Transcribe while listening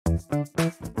Welcome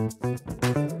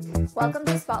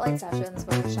to Spotlight Sessions,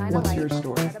 where we shine a What's light your on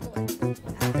story? incredible.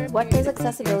 What does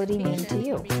accessibility mean to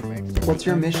you? What's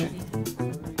your mission?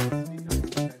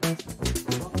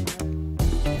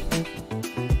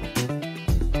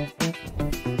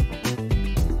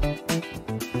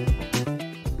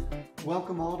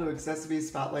 Welcome all to accessiBe's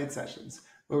Spotlight Sessions,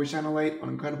 where we shine a light on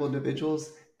incredible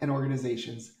individuals and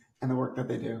organizations and the work that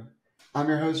they do. I'm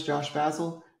your host, Josh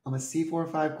Basil. I'm a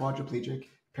C4-5 quadriplegic,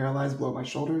 paralyzed below my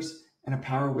shoulders, and a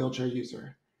power wheelchair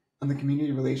user. I'm the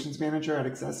Community Relations Manager at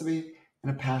accessiBe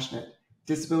and a passionate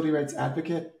disability rights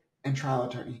advocate and trial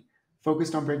attorney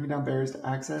focused on breaking down barriers to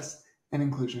access and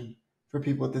inclusion for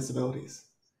people with disabilities.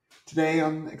 Today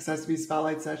on accessiBe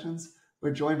Spotlight Sessions,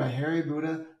 we're joined by Hari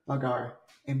Budha Magar,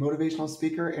 a motivational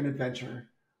speaker and adventurer.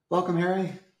 Welcome,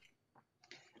 Hari.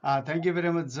 Thank you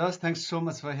very much, Josh. Thanks so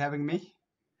much for having me.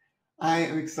 I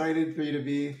am excited for you to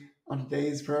be on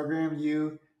today's program.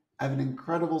 You have an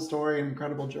incredible story, an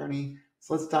incredible journey.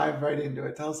 So let's dive right into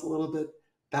it. Tell us a little bit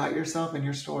about yourself and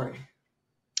your story.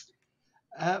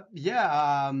 I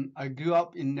grew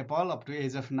up in Nepal up to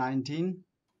age of 19,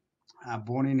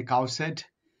 born in Cowshed,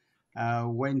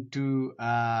 went to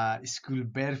school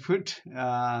barefoot,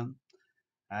 joined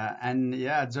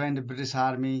the British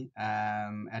Army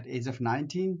at age of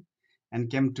 19 and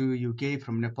came to UK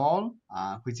from Nepal,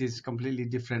 which is completely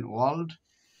different world.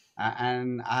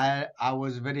 And I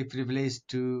was very privileged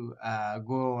to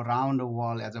go around the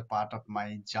world as a part of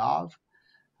my job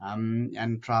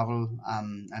and travel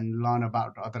and learn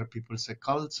about other people's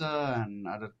culture and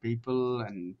other people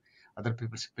and other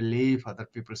people's belief, other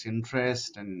people's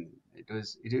interest, and it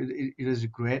was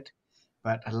great.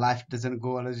 But life doesn't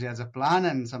go always as a plan,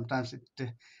 and sometimes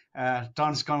it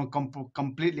turns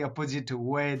completely opposite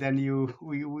way than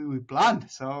we planned.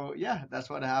 So yeah,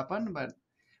 that's what happened. But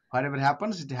whatever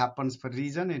happens, it happens for a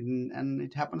reason, and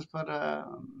it happens for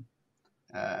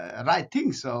right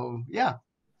thing. So yeah.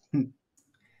 And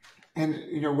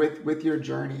with your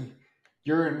journey,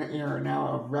 you're now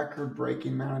a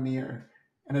record-breaking mountaineer,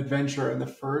 an adventurer, and the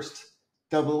first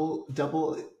double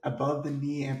above the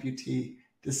knee amputee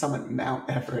to summit Mount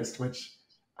Everest, which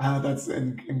that's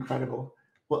incredible.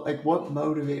 What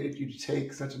motivated you to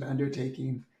take such an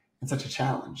undertaking and such a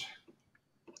challenge?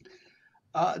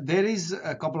 There is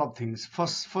a couple of things.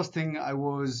 First thing, I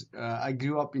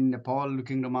grew up in Nepal,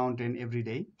 looking the mountain every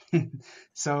day.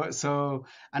 so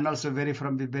and also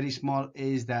from a very small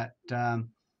age that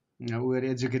we were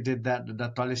educated that the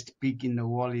tallest peak in the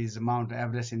world is Mount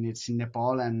Everest, and it's in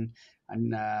Nepal, and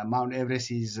Mount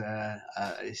Everest is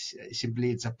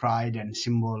simply it's a pride and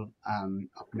symbol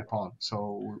of Nepal.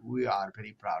 So we are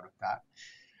very proud of that.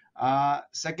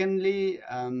 Secondly,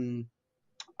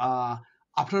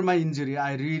 after my injury,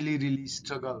 I really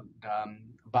struggled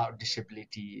about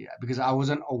disability because I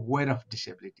wasn't aware of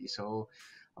disability. So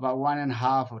about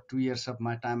 1.5 or 2 years of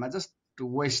my time, I just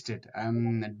wasted.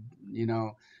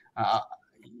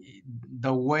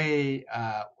 The way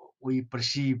we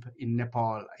perceive in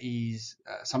Nepal is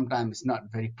sometimes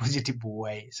not very positive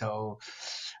way. So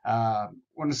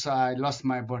once I lost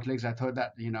my both legs, I thought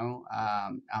that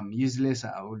I'm useless.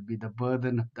 I will be the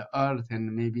burden of the earth,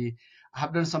 and maybe I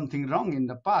have done something wrong in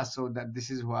the past, so that this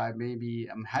is why maybe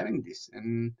I'm having this,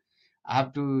 and I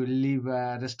have to live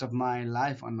rest of my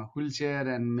life on a wheelchair,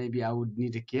 and maybe I would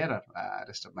need a carer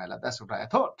rest of my life. That's what I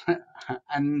thought.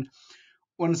 And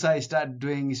once I started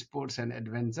doing sports and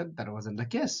adventure, that wasn't the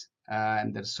case.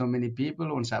 And there's so many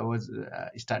people. Once I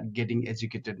start getting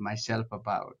educated myself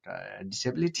about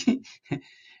disability,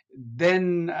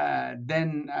 then I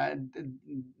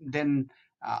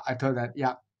thought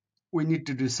that we need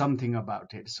to do something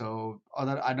about it. So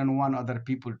I don't want other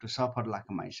people to suffer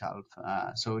like myself.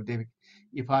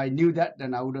 If I knew that,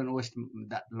 then I wouldn't waste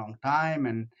that long time,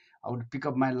 and I would pick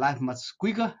up my life much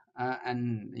quicker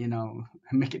and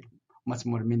make it much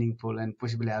more meaningful, and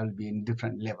possibly I will be in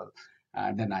different level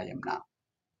than I am now.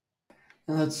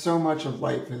 And that's so much of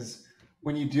life is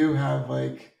when you do have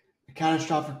like a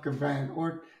catastrophic event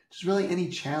or just really any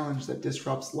challenge that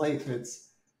disrupts life. It's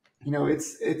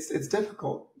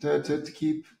difficult to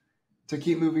keep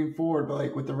moving forward, but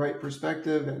like with the right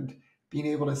perspective and being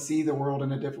able to see the world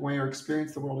in a different way or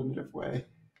experience the world in a different way,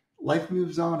 life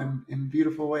moves on in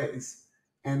beautiful ways.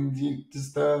 And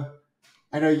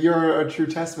I know you're a true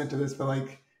testament to this, but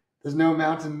like there's no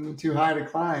mountain too high to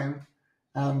climb,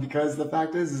 because the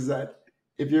fact is that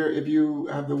if you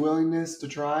have the willingness to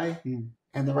try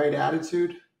and the right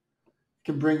attitude, it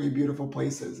can bring you beautiful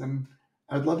places. And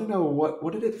I'd love to know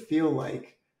what did it feel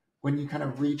like when you kind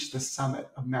of reached the summit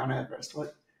of Mount Everest?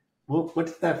 What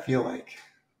did that feel like?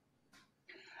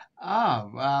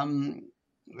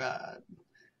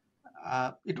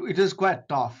 It was quite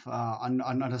tough on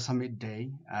a summit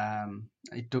day.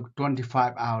 It took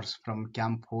 25 hours from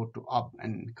Camp 4 to up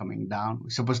and coming down. We're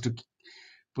supposed to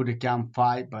put a Camp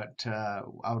 5, but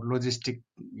our logistic,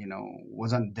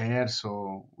 wasn't there,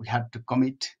 so we had to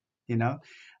commit.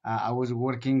 I was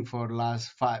working for the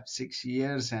last 5-6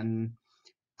 years, and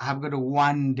I've got a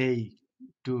one day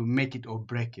to make it or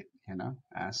break it.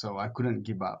 So I couldn't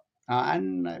give up,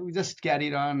 and we just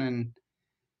carried on. And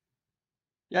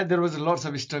yeah, there was lots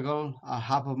of struggle.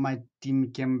 Half of my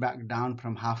team came back down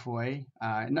from halfway,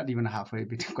 not even halfway,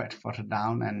 but quite far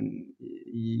down. And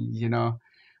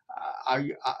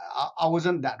I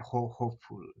wasn't that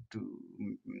hopeful to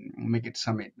make it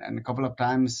summit. And a couple of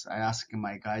times I asked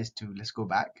my guys to let's go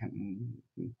back, and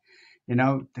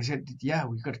they said, yeah,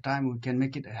 we got time, we can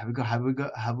make it.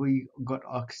 Have we got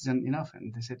oxygen enough?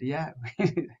 And they said, yeah.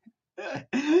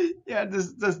 Yeah,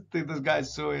 those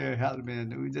guys so helped me,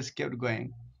 and we just kept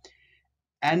going.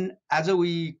 And as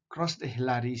we crossed the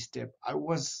Hillary step, I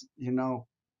was,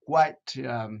 quite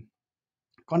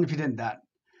confident that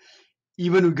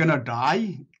even we're gonna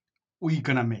die, we're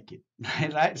gonna make it,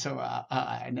 right? So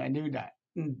I knew that.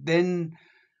 And then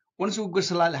once we got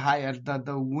slightly higher,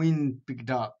 the wind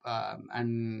picked up,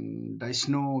 and the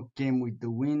snow came with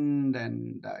the wind,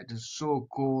 and it was so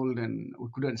cold, and we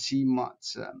couldn't see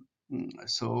much.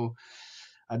 So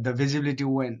the visibility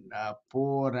went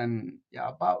poor, and yeah,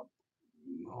 about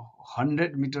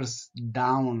 100 meters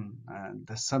down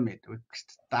the summit,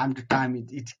 time to time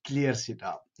it clears it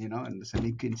up, and so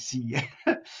you can see.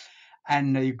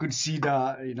 And you could see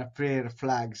the prayer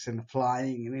flags and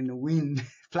flying and in the wind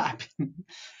flapping. And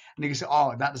you can say,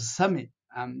 oh, that's the summit.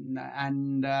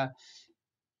 And I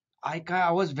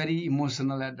was very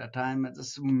emotional at that time.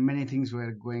 Just many things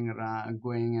were going and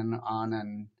on,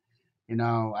 and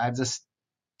I just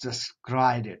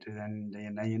cried it, and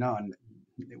and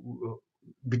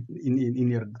in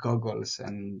your goggles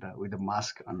and with the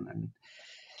mask on. And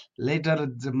later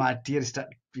my tears start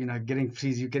getting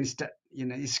freeze. You can start,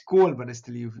 it's cold, but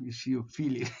still you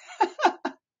feel it.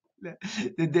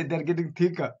 They're getting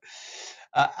thicker.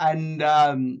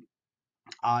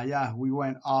 Yeah, we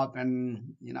went up,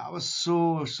 and I was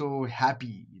so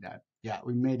happy that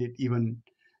we made it. Even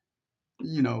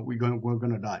we're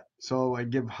gonna die. So I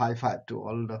give high five to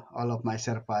all of my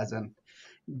Sherpas and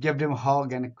gave them a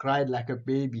hug and cried like a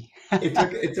baby.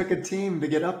 It took a team to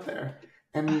get up there,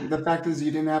 and the fact is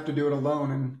you didn't have to do it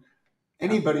alone. And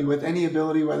anybody with any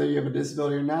ability, whether you have a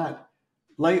disability or not,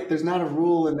 there's not a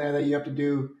rule in there that you have to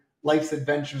do life's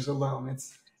adventures alone.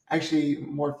 It's actually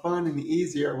more fun and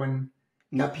easier when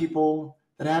you got people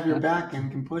that have your back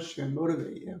and can push you and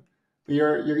motivate you. But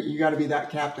you got to be that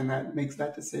captain that makes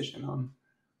that decision on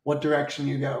what direction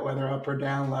you go, whether up or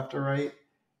down, left or right.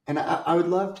 And I would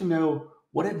love to know,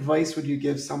 what advice would you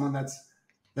give someone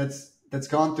that's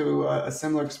gone through a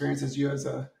similar experience as you, as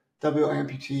a double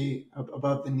amputee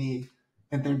above the knee,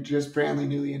 and they're just brand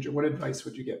newly injured? What advice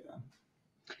would you give them?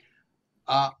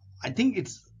 I think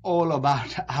it's all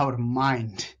about our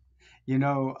mind.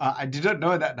 I didn't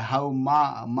know that how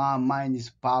my mind is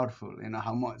powerful,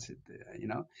 how much it,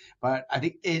 but I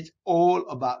think it's all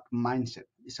about mindset.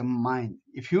 It's a mind.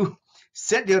 If you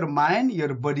set your mind,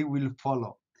 your body will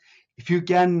follow. If you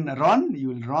can run, you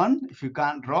will run. If you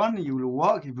can't run, you will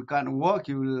walk. If you can't walk,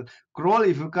 you will crawl.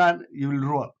 If you can't, you will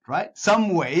roll, right?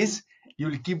 Some ways you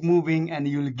will keep moving and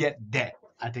you will get there.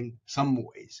 I think some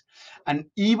ways. And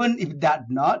even if that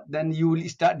not, then you will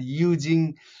start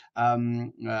using,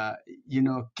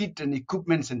 kit and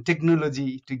equipments and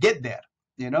technology to get there.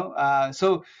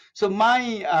 So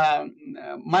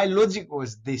my logic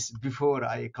was this before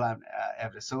I climbed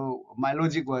Everest. So my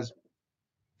logic was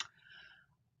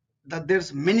that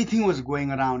there's many things was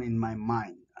going around in my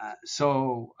mind.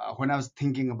 So when I was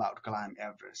thinking about climb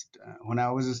Everest, when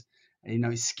I was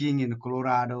skiing in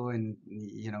Colorado, and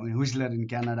in Whistler in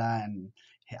Canada, and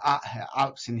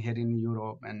Alps in here in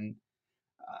Europe, and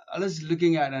I was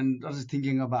looking at and I was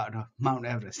thinking about Mount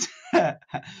Everest.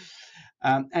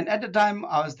 And at the time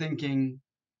I was thinking,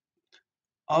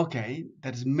 okay,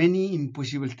 there's many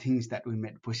impossible things that we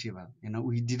made possible.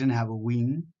 We didn't have a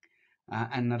wing.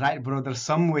 And the Wright brothers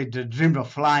some way dreamed of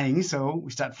flying, so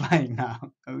we start flying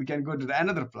now. We can go to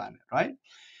another planet, right?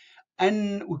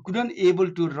 And we couldn't able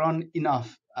to run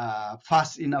enough,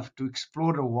 fast enough to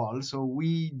explore the world. So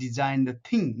we designed the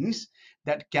things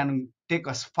that can take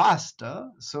us faster,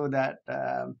 so that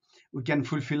we can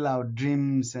fulfill our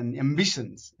dreams and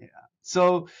ambitions. Yeah.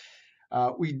 So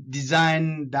we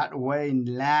designed that way in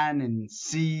land and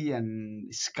sea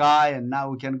and sky, and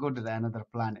now we can go to another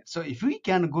planet. So if we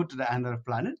can go to another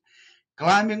planet,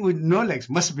 climbing with no legs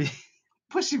must be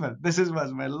possible. This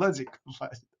was my logic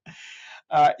first.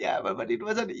 Yeah, but it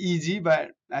wasn't easy,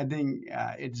 but I think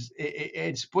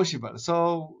it's possible.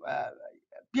 So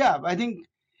yeah, I think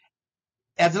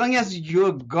as long as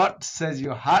your gut says,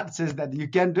 your heart says that you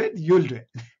can do it, you'll do it.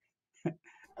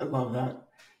 I love that.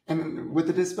 And with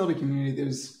the disability community,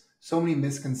 there's so many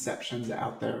misconceptions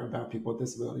out there about people with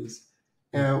disabilities.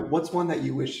 What's one that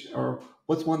you wish, or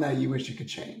what's one that you wish you could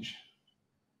change?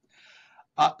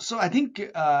 So I think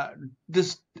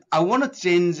this I want to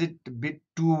change it a bit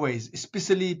two ways,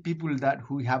 especially people that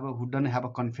who don't have a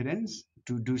confidence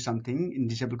to do something in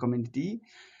disabled community.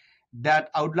 That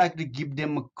I would like to give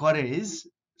them a courage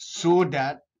so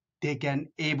that they can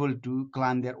able to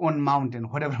climb their own mountain,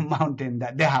 whatever mountain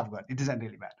that they have got. It doesn't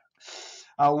really matter.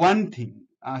 One thing.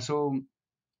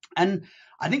 And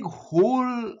I think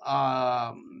whole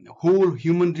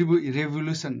human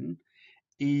revolution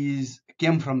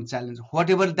came from challenge.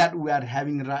 Whatever that we are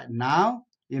having right now,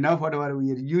 whatever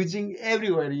we are using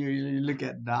everywhere, you look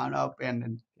at down, up,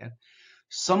 and yeah.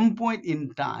 Some point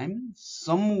in time,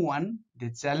 someone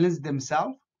they challenged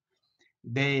themselves.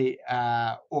 They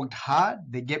worked hard.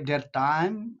 They gave their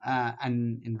time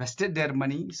and invested their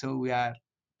money. So we are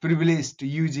privileged to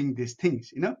using these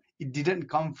things. It didn't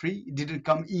come free. It didn't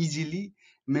come easily.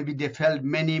 Maybe they failed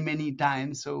many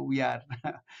times. So we are,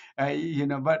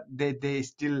 but they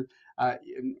still,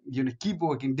 keep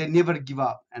working. They never give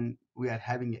up, and we are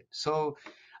having it. So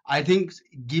I think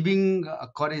giving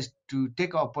courage to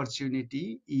take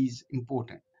opportunity is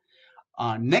important.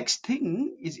 Next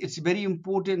thing is it's very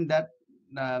important that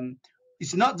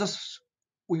it's not just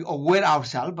we aware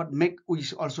ourselves, but we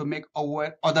also make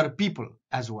aware other people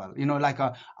as well. Like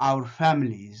our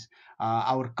families,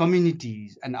 our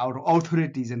communities, and our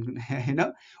authorities, and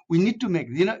we need to make.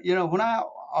 When I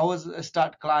was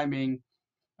start climbing,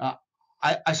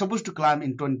 I supposed to climb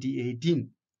in 2018,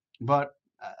 but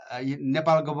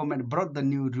Nepal government brought the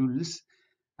new rules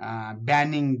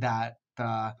banning that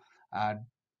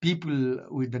people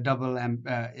with the double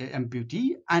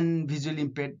amputee and visually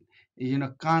impaired,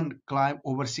 can't climb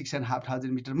over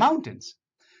 6,500-meter mountains.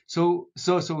 So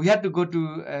we had to go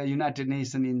to United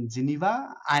Nations in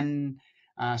Geneva and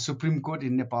Supreme Court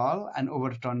in Nepal and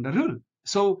overturn the rule.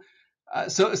 So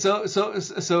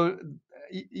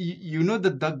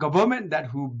the government that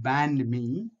who banned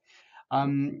me.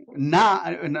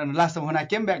 Now, last time when I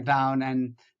came back down,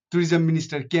 and tourism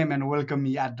minister came and welcomed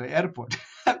me at the airport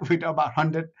with about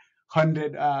 100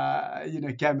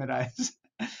 cameras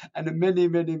and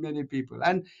many people.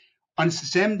 And on the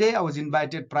same day, I was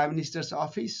invited Prime Minister's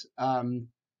office. I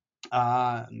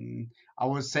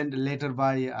was sent a letter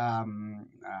by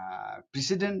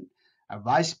President,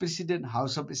 Vice President,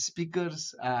 House of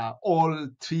Speakers, all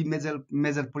three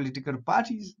major political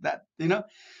parties. That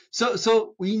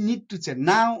so we need to say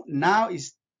now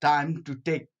is time to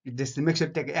take this, make sure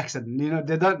take action.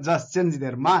 They don't just change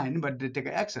their mind, but they take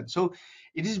action. So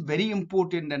it is very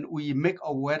important that we make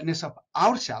awareness of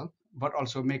ourselves, but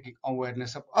also making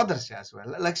awareness of others as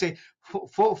well. Like say,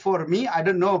 for me, I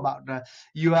don't know about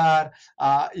you are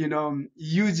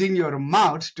using your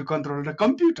mouth to control the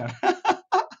computer.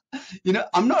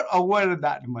 I'm not aware of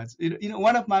that much.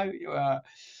 One of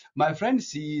my friends,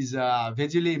 she's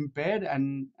visually impaired,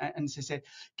 and she said,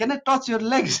 "Can I touch your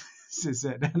legs?" She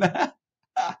said.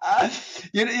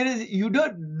 You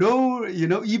don't know,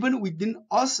 even within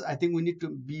us, I think we need to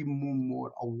be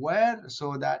more aware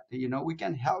so that, we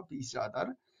can help each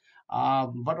other.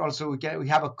 But also we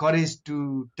have a courage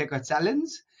to take a challenge,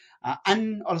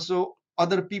 and also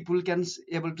other people can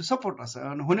able to support us.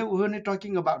 And when we're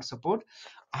talking about support,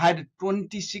 I had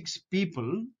 26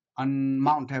 people on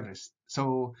Mount Everest.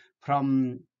 So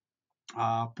from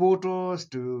porters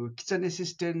to kitchen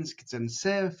assistants, kitchen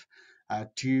chef,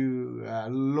 to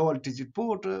low altitude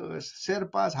porters,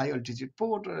 Sherpas, high altitude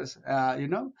porters,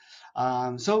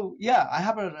 so yeah, I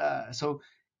have so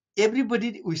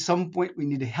everybody with some point we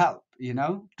need help,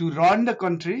 to run the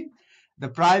country. The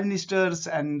prime ministers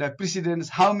and the presidents,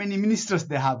 how many ministers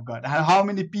they have got, and how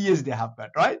many PAs they have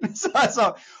got, right?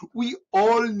 So we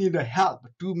all need a help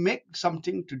to make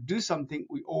something, to do something.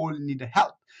 We all need a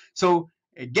help. So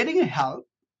getting a help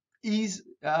is,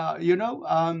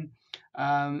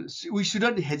 we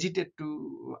shouldn't hesitate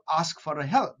to ask for a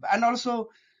help. And also,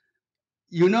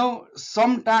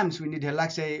 sometimes we need help.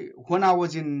 Like say, when I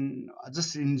was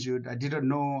just injured, I didn't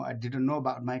know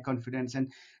about my confidence,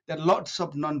 and there are lots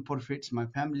of non-profits, my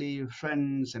family,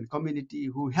 friends, and community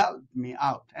who helped me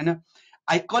out. And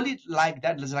I call it like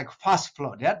that. It's like fast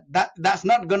flood. Yeah, that's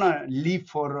not gonna live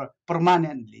for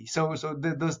permanently. So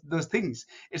those things,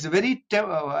 it's a very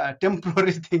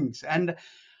temporary things. And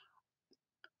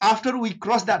after we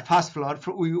cross that fast flood,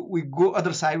 we go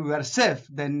other side, we are safe,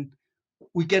 then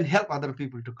we can help other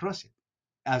people to cross it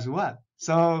as well.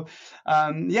 So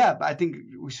yeah, I think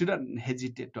we shouldn't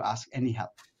hesitate to ask any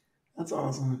help. That's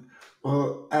awesome.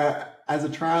 Well, as a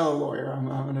trial lawyer, I'm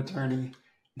an attorney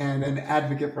and an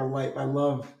advocate for life. I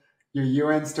love your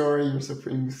UN story, your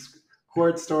Supreme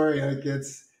Court story. Like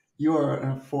you are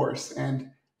a force.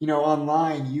 And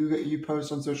online, you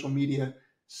post on social media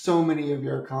so many of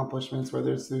your accomplishments,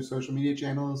 whether it's through social media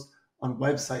channels, on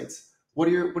websites. What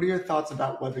are your thoughts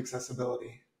about web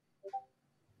accessibility?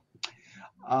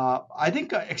 I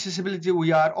think accessibility,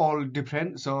 we are all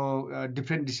different. So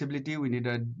different disability, we need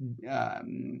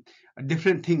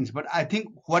different things. But I think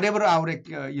whatever our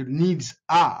your needs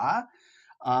are,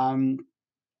 um,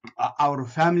 our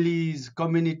families,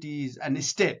 communities, and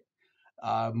state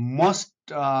must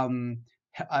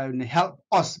help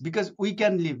us, because we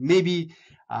can live. Maybe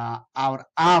our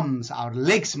arms, our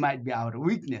legs might be our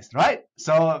weakness, right?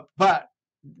 So, but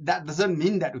that doesn't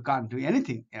mean that we can't do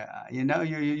anything.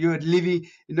 You're living.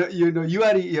 You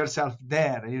are yourself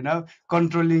there.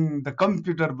 Controlling the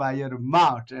computer by your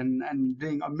mouth and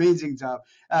doing amazing job.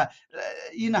 Have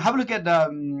a look at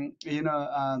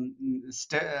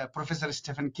Professor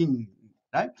Stephen King,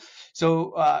 right?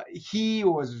 So he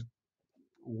was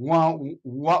one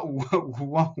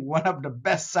of the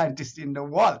best scientists in the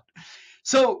world.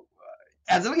 So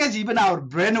as long as even our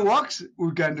brain works,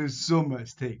 we can do so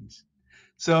much things.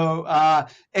 So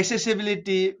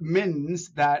accessibility means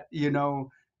that we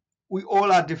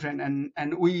all are different,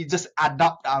 and we just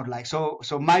adapt our life. So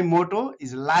my motto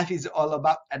is life is all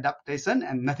about adaptation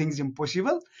and nothing's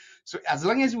impossible. So as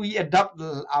long as we adapt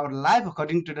our life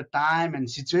according to the time and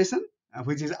situation,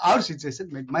 which is our situation.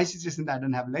 Maybe my situation, I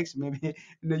don't have legs. Maybe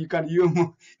you can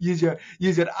use your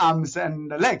arms and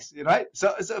the legs, right?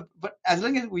 So but as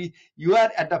long as you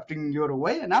are adapting your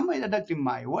way and I'm adapting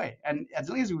my way, and as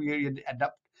long as we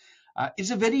adapt,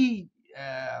 it's a very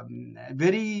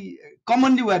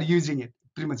commonly we are using it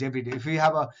pretty much every day. If we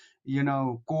have a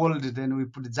cold, then we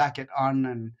put a jacket on,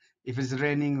 and if it's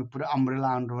raining, we put an umbrella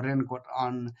on or raincoat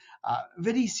on.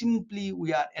 Very simply,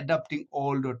 we are adapting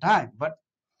all the time, but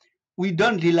we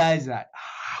don't realize that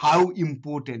how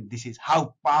important this is,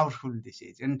 how powerful this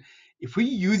is. And if we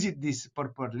use it this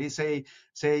properly, say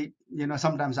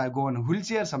sometimes I go on a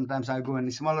wheelchair, sometimes I go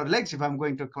on smaller legs. If I'm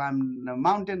going to climb a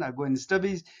mountain, I go in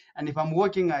stubbies, and if I'm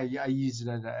walking, I use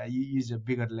a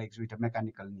bigger legs with a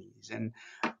mechanical knees. And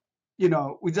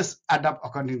we just adapt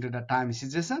according to the time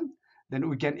situation, then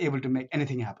we can able to make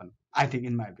anything happen, I think,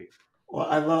 in my view. Well,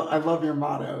 I love your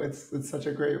motto. It's such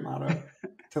a great motto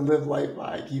to live life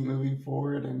by, keep moving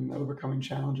forward and overcoming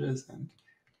challenges. And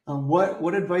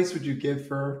what advice would you give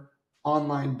for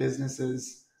online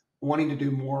businesses wanting to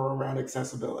do more around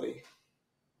accessibility?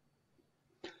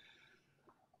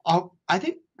 I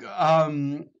think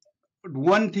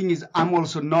one thing is I'm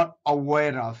also not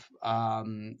aware of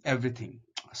everything.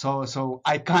 So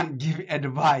I can't give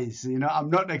advice. I'm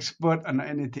not expert on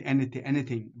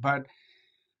anything. But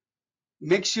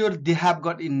make sure they have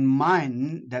got in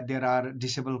mind that there are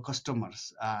disabled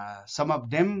customers. Some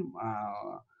of them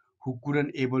who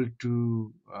couldn't able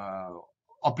to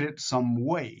operate some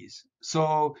ways.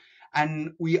 So,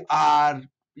 and we are,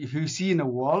 if you see in the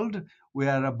world, we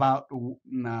are about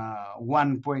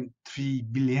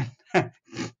 1.3 billion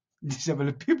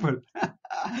disabled people.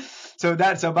 So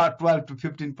that's about 12 to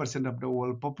 15% of the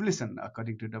world population,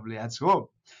 according to WHO.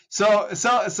 So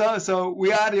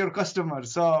we are your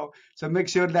customers. So make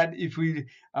sure that if you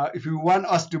want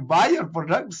us to buy your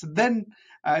products, then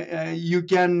you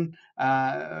can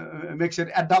make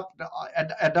sure adopt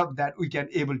that we can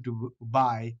able to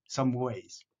buy some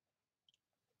ways.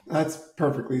 That's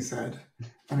perfectly said.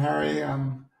 And Hari,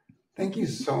 thank you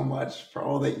so much for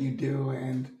all that you do,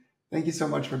 and thank you so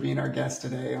much for being our guest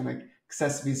today on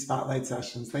accessiBe's Spotlight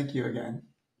Sessions. Thank you again.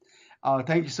 Oh,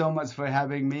 thank you so much for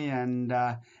having me. And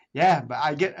yeah, but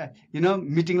I get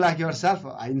meeting like yourself,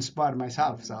 I inspire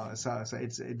myself. So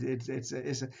it's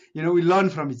we learn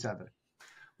from each other.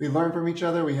 We learn from each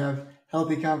other. We have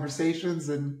healthy conversations,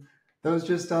 and those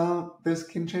just this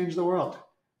can change the world.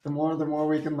 The more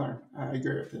we can learn. I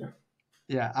agree with you.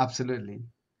 Yeah, absolutely.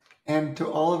 And to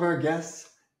all of our guests,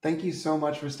 thank you so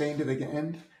much for staying to the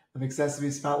end of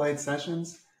accessiBe's Spotlight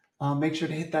Sessions. Make sure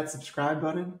to hit that subscribe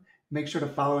button. Make sure to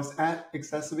follow us at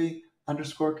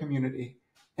accessiB_community.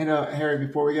 And Hari,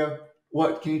 before we go,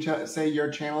 what can you say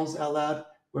your channels out loud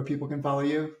where people can follow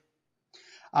you?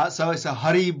 So it's a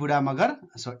Hari Budha Magar.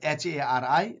 So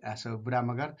HARI. So Budha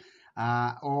Magar.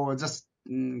 Or just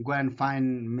go and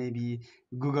find, maybe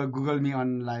Google me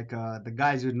on like the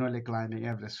guys who know like climbing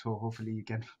Everest. So hopefully you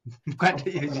can quite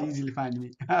easily find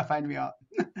me find me out.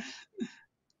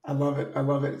 I love it. I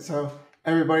love it. So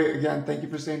everybody, again, thank you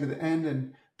for staying to the end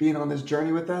and being on this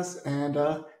journey with us. And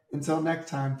until next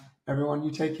time, everyone,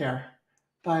 you take care.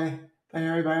 Bye. Bye,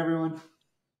 Harry. Bye, everyone.